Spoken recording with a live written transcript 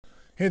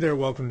Hey there,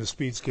 welcome to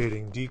Speed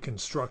Skating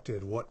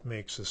Deconstructed, What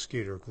Makes a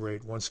Skater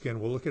Great. Once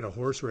again, we'll look at a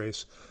horse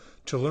race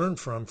to learn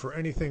from for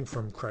anything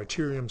from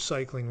criterium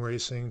cycling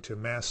racing to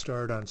mass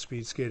start on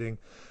speed skating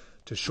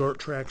to short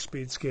track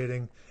speed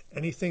skating,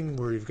 anything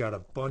where you've got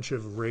a bunch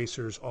of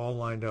racers all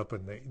lined up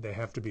and they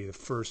have to be the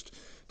first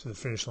to the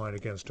finish line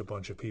against a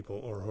bunch of people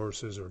or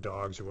horses or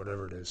dogs or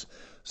whatever it is.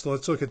 So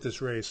let's look at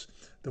this race.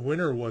 The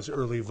winner was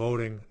early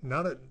voting.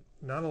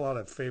 Not a lot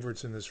of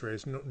favorites in this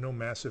race, no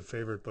massive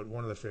favorite, but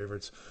one of the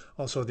favorites.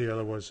 Also, the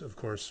other was, of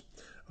course,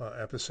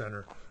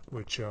 Epicenter,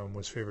 which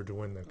was favored to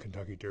win the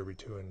Kentucky Derby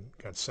too and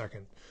got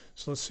second.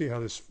 So let's see how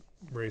this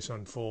race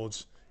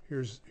unfolds.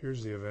 Here's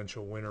the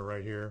eventual winner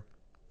right here.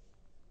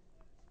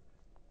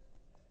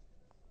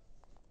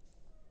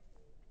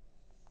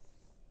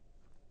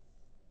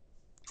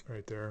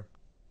 Right there.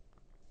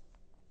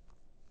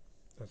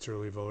 That's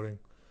early voting.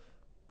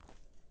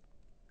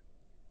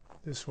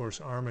 This horse,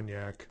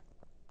 Armagnac,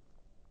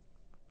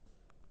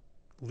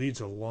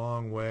 leads a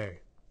long way,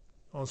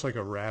 almost like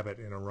a rabbit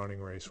in a running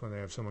race when they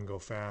have someone go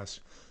fast,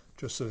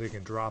 just so they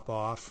can drop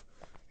off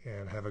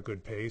and have a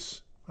good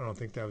pace. I don't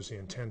think that was the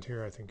intent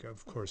here. I think,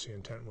 of course, the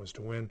intent was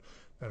to win.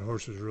 That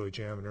horse was really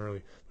jamming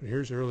early. But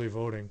here's early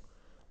voting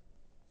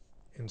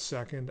in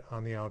second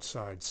on the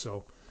outside.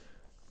 So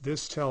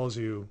this tells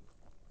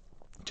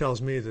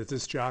me that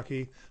this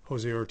jockey,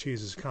 Jose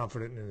Ortiz, is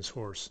confident in his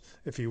horse.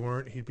 If he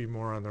weren't, he'd be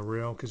more on the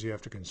rail because you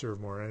have to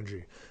conserve more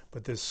energy.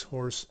 But this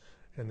horse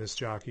and this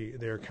jockey,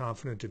 they're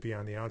confident to be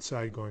on the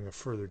outside going a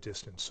further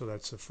distance. So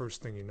that's the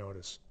first thing you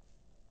notice.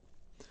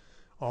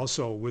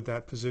 Also, with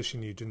that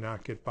position, you do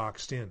not get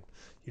boxed in.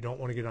 You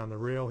don't want to get on the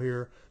rail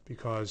here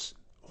because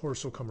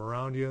horse will come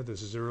around you.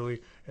 This is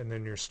early, and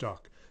then you're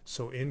stuck.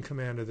 So in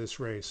command of this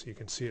race, you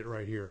can see it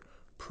right here.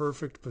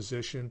 Perfect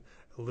position,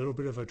 a little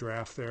bit of a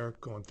draft there,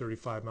 going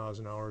 35 miles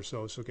an hour or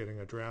so, so getting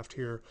a draft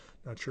here.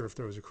 Not sure if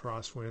there was a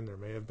crosswind, there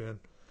may have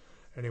been.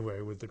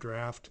 Anyway, with the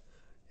draft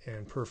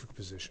and perfect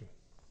position.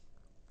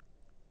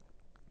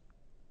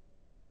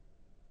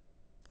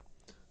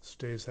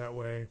 Stays that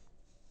way.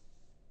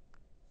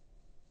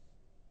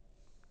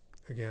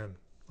 Again,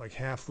 like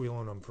half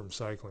wheeling them from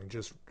cycling,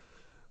 just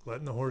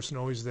letting the horse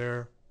know he's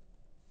there.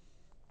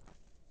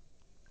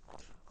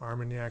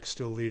 Armagnac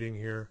still leading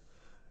here.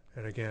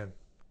 And again,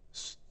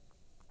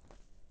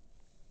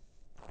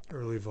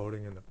 early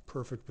voting in the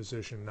perfect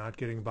position, not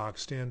getting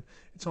boxed in.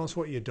 It's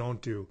also what you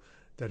don't do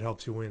that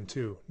helps you win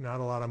too. Not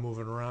a lot of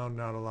moving around,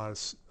 not a lot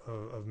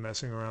of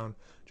messing around,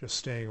 just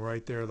staying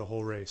right there the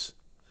whole race.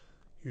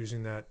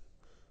 Using that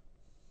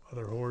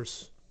other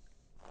horse,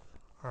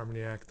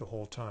 Armagnac, the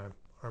whole time.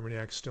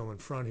 Armagnac's still in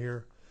front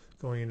here,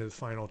 going into the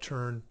final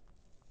turn.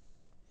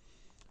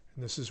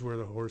 And this is where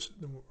the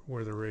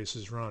race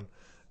is run.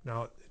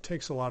 Now, it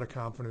takes a lot of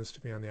confidence to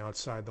be on the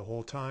outside the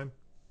whole time.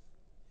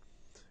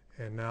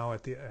 And now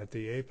at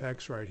the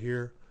apex right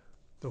here,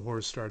 the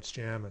horse starts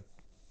jamming.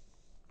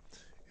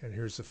 And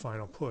here's the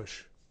final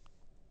push.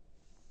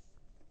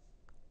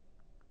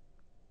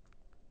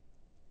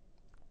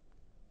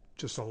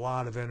 Just a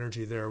lot of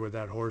energy there with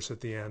that horse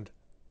at the end.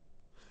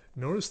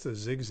 Notice the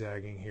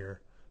zigzagging here.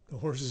 The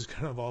horse is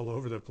kind of all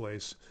over the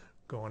place,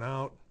 going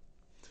out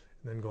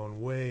and then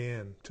going way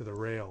in to the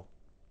rail,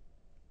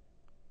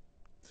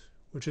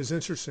 which is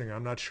interesting.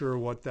 I'm not sure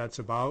what that's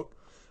about.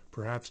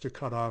 Perhaps to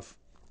cut off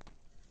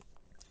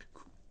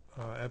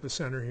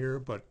Epicenter here,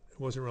 but it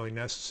wasn't really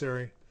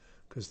necessary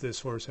because this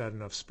horse had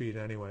enough speed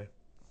anyway.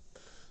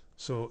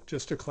 So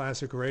just a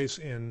classic race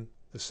in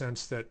the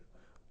sense that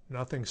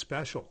nothing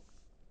special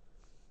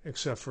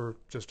except for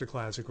just a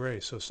classic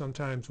race. So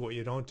sometimes what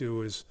you don't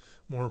do is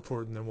more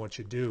important than what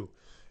you do.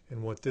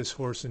 And what this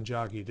horse and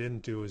jockey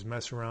didn't do is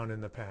mess around in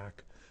the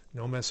pack.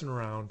 No messing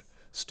around,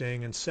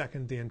 staying in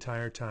second the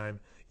entire time,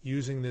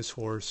 using this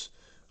horse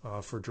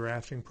for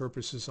drafting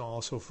purposes,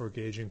 also for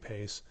gauging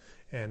pace,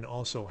 and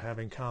also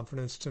having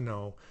confidence to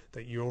know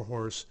that your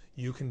horse,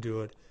 you can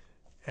do it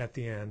at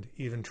the end,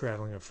 even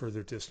traveling a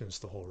further distance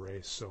the whole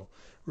race. So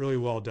really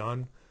well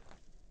done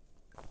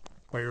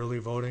by early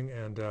voting,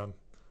 and a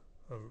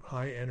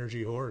high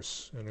energy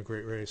horse and a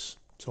great race.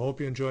 So I hope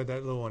you enjoyed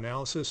that little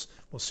analysis.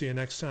 We'll see you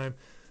next time.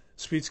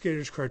 Speed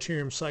skaters,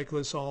 criterium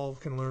cyclists, all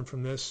can learn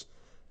from this.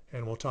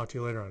 And we'll talk to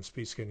you later on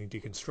Speed Skating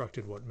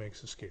Deconstructed, What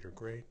Makes a Skater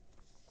Great.